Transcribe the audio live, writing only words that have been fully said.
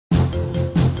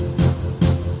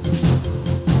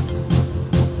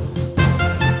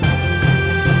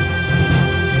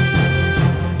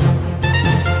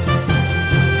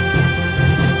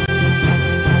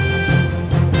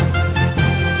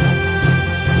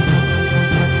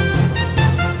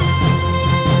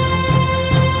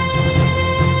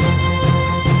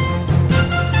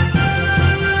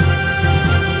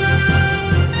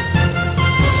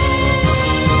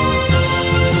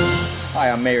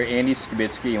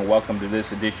Trubitsky, and welcome to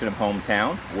this edition of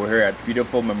Hometown. We're here at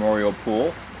beautiful Memorial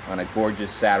Pool on a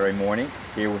gorgeous Saturday morning,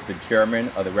 here with the chairman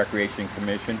of the Recreation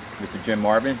Commission, Mr. Jim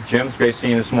Marvin. Jim, it's great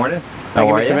seeing you this morning. Thank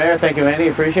you, Mr. Mayor. Thank you, Andy.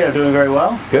 Appreciate it. I'm doing very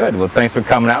well. Good. Well, thanks for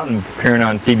coming out and appearing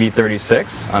on TV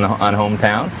 36 on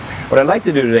Hometown. What I'd like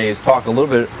to do today is talk a little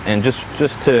bit and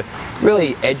just to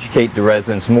really educate the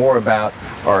residents more about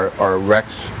our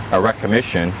rec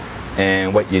commission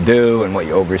and what you do and what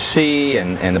you oversee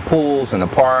and the pools and the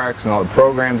parks and all the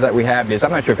programs that we have, because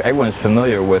I'm not sure if everyone's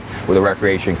familiar with the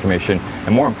Recreation Commission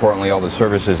and, more importantly, all the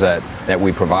services that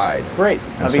we provide. Great.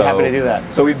 I'll be happy to do that.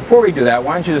 So before we do that,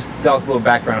 why don't you just tell us a little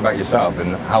background about yourself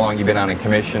and how long you've been on a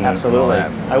commission? Absolutely. And all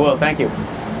that. I will. Thank you.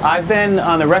 I've been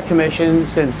on the Rec Commission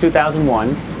since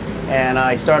 2001, and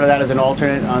I started out as an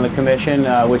alternate on the commission,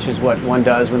 which is what one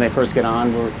does when they first get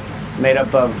on. We're made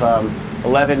up of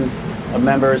 11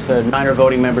 members, 9 are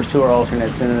voting members, 2 are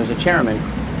alternates, and then there's a chairman.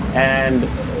 And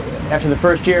after the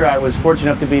first year, I was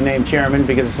fortunate enough to be named chairman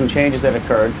because of some changes that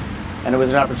occurred, and it was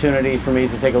an opportunity for me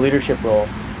to take a leadership role.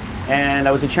 And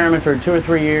I was a chairman for 2 or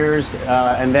 3 years,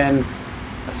 and then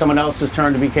someone else's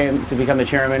turn to become the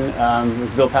chairman. It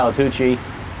was Bill Palatucci,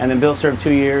 and then Bill served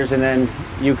 2 years, and then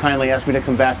you kindly asked me to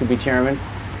come back to be chairman,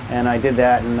 and I did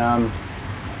that, and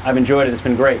I've enjoyed it. It's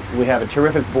been great. We have a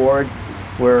terrific board.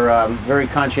 We're very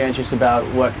conscientious about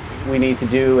what we need to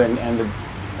do, and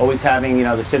always having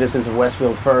the citizens of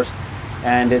Westfield first.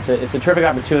 And it's a terrific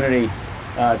opportunity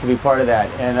to be part of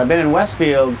that. And I've been in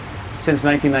Westfield since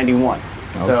 1991,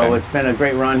 so it's been a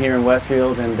great run here in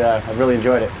Westfield, and I've really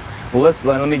enjoyed it. Well,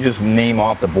 let me just name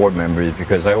off the board members,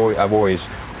 because I've always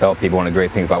tell people one of the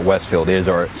great things about Westfield is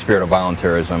our spirit of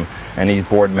volunteerism, and these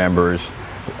board members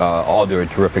all do a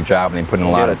terrific job, and they put in a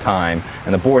lot of time.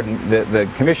 And the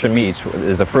commission meets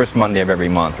is the first Monday of every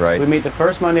month, right? We meet the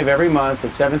first Monday of every month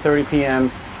at 7:30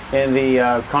 p.m. in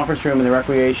the conference room in the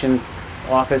Recreation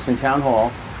office in Town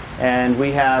Hall. And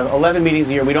we have 11 meetings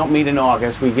a year. We don't meet in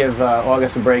August. We give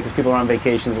August a break because people are on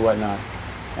vacations and whatnot.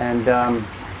 And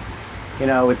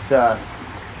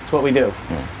it's what we do.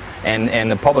 Yeah.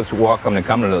 And the public's welcome to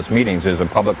come to those meetings. There's a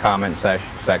public comment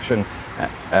section.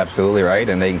 Absolutely right,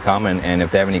 and they can come, and if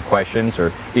they have any questions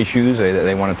or issues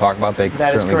they want to talk about, they can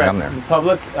certainly come there. The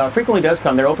public frequently does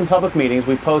come. They're open public meetings.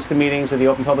 We post the meetings of the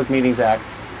Open Public Meetings Act,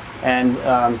 and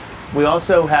we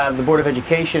also have the Board of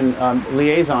Education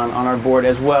liaison on our board,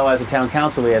 as well as a town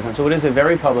council liaison. So it is a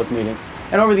very public meeting.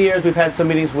 And over the years, we've had some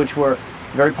meetings which were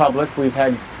very public. We've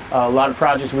had a lot of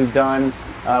projects we've done,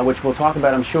 which we'll talk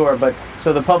about, I'm sure. But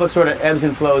so the public sort of ebbs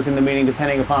and flows in the meeting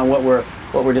depending upon what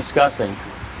we're discussing.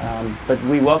 But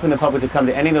we welcome the public to come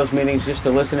to any of those meetings just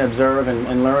to listen, observe,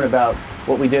 and learn about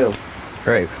what we do.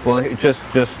 Great. Well,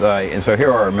 and so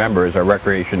here are our members, our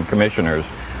recreation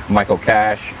commissioners: Michael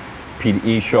Cash, Pete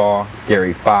Eshaw,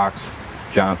 Gary Fox,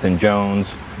 Jonathan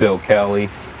Jones, Bill Kelly,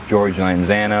 George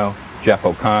Lanzano, Jeff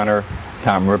O'Connor,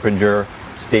 Tom Rippinger,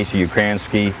 Stacy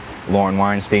Ukransky, Lauren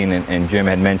Weinstein, and Jim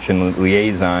had mentioned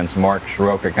liaisons. Mark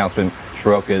Shiroka, Councilman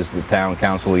Shiroka is the town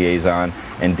council liaison,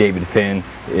 and David Finn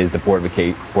is the Board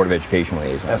of Education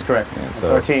liaison. That's correct. Yeah, That's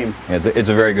our team. It's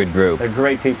a very good group. They're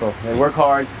great people. They work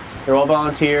hard. They're all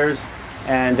volunteers,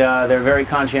 and they're very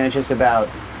conscientious about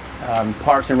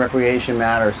parks and recreation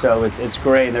matters. So it's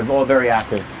great. They're all very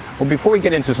active. Well, before we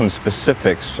get into some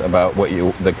specifics about what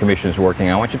the commission is working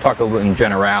on, I want you to talk a little in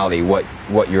generality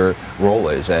what your role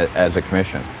is as a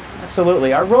commission.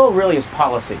 Absolutely. Our role really is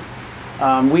policy.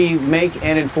 We make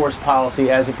and enforce policy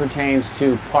as it pertains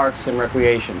to parks and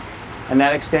recreation. And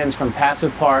that extends from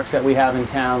passive parks that we have in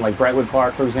town, like Brightwood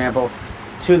Park, for example,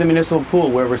 to the municipal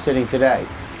pool where we're sitting today.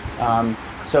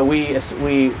 So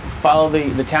we follow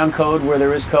the town code where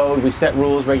there is code. We set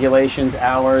rules, regulations,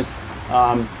 hours.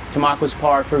 Tamaquas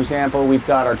Park, for example, we've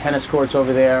got our tennis courts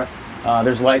over there.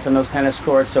 There's lights on those tennis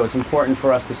courts, so it's important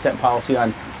for us to set policy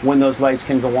on when those lights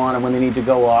can go on and when they need to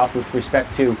go off with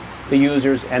respect to the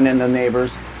users and then the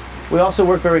neighbors. We also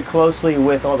work very closely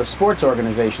with all the sports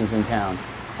organizations in town.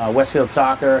 Westfield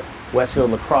Soccer,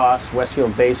 Westfield Lacrosse,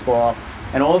 Westfield Baseball,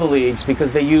 and all the leagues,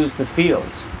 because they use the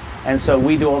fields. And so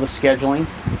we do all the scheduling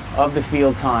of the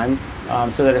field time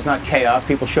so that it's not chaos,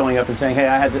 people showing up and saying, hey,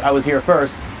 I was here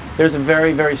first. There's a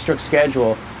very, very strict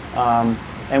schedule.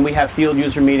 And we have field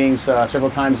user meetings several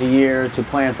times a year to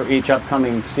plan for each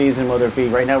upcoming season, whether it be,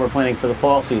 right now we're planning for the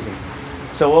fall season.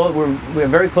 So we have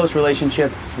very close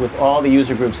relationships with all the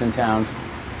user groups in town.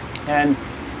 And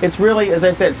it's really, as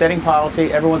I said, setting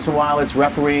policy. Every once in a while it's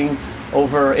refereeing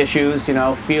over issues.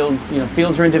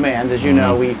 Fields are in demand, as you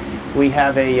know. We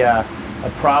have a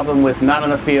problem with not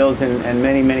enough fields and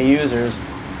many users.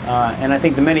 And I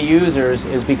think the many users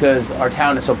is because our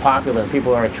town is so popular.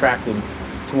 People are attracted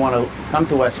to want to come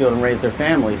to Westfield and raise their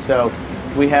families. So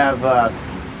we have a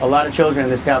lot of children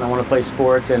in this town that want to play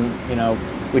sports, and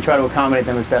we try to accommodate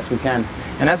them as best we can.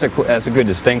 And that's a good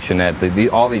distinction that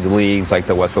all these leagues, like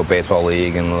the Westfield Baseball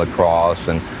League and lacrosse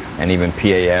and even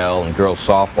PAL and girls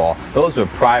softball, those are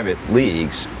private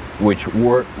leagues which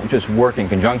just work in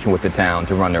conjunction with the town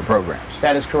to run their programs.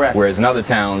 That is correct. Whereas in other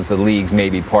towns, the leagues may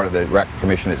be part of the rec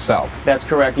commission itself. That's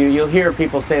correct. You'll hear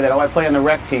people say that, oh, I play on the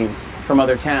rec team from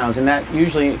other towns, and that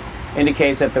usually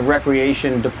indicates that the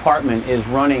recreation department is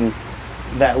running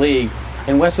that league.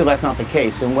 In Westfield, that's not the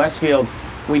case. In Westfield,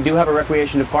 we do have a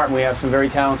recreation department. We have some very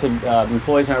talented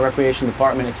employees in our recreation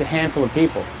department. It's a handful of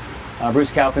people.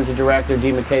 Bruce Calkin's the director,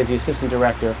 Dee McKay is the assistant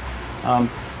director.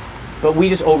 But we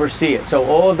just oversee it. So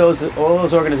all those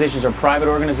organizations are private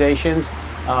organizations.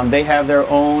 They have their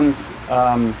own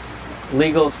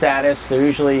legal status. They're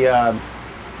usually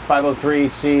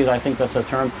 503Cs, I think that's a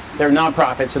term. They're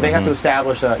nonprofits, so they have to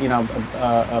establish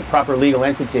a proper legal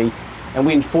entity, and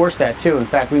we enforce that too. In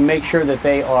fact, we make sure that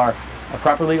they are a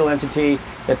proper legal entity,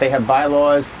 that they have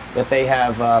bylaws, that they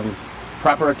have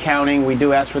proper accounting. We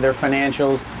do ask for their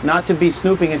financials, not to be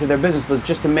snooping into their business, but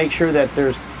just to make sure that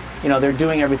they're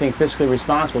doing everything fiscally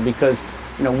responsible, because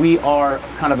we are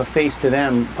kind of a face to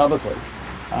them publicly.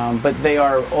 But they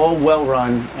are all well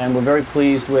run, and we're very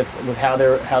pleased with how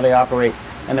they operate,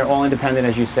 and they're all independent,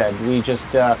 as you said. We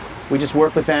just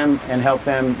work with them and help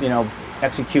them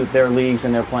execute their leagues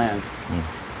and their plans.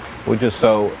 Well, just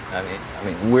so,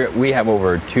 we have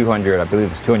over 200, I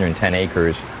believe it's 210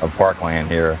 acres of parkland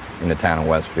here in the town of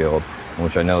Westfield,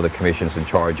 which I know the commission's in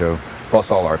charge of,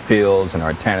 plus all our fields and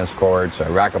our tennis courts, our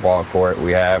racquetball court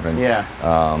we have, and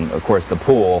of course the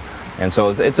pool. And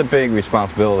so it's a big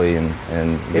responsibility,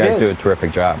 and you guys do a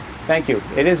terrific job. Thank you.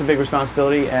 It is a big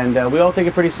responsibility, and we all take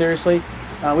it pretty seriously.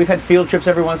 We've had field trips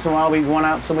every once in a while. We've gone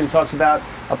out, somebody talks about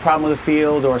a problem with a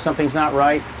field or something's not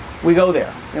right. We go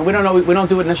there. And we don't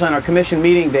do it initially on our commission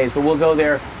meeting days, but we'll go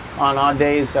there on odd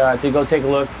days to go take a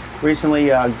look. Recently,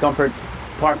 Gumpert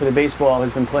Park where the baseball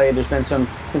has been played, there's been some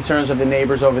concerns of the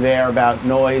neighbors over there about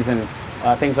noise and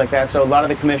things like that. So a lot of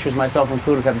the commissioners, myself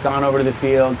included, have gone over to the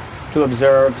field to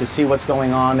observe, to see what's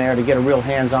going on there, to get a real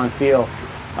hands-on feel.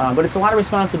 But it's a lot of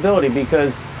responsibility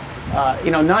because,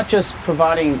 not just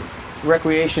providing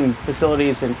recreation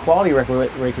facilities and quality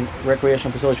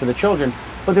recreational facilities for the children,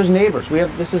 but there's neighbors.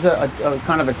 This is a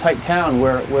kind of a tight town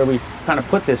where we kind of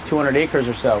put this 200 acres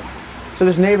or so. So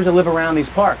there's neighbors that live around these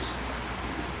parks,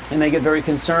 and they get very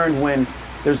concerned when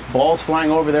there's balls flying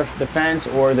over the fence,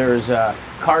 or there's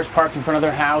cars parked in front of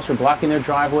their house or blocking their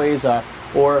driveways,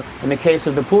 or in the case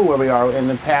of the pool where we are, in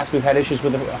the past we've had issues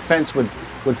with a fence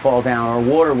would fall down, or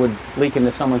water would leak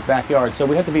into someone's backyard. So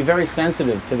we have to be very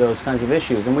sensitive to those kinds of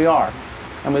issues, and we are.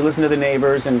 And we listen to the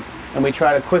neighbors, and we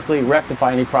try to quickly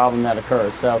rectify any problem that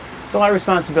occurs. So it's a lot of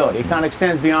responsibility. It kind of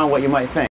extends beyond what you might think.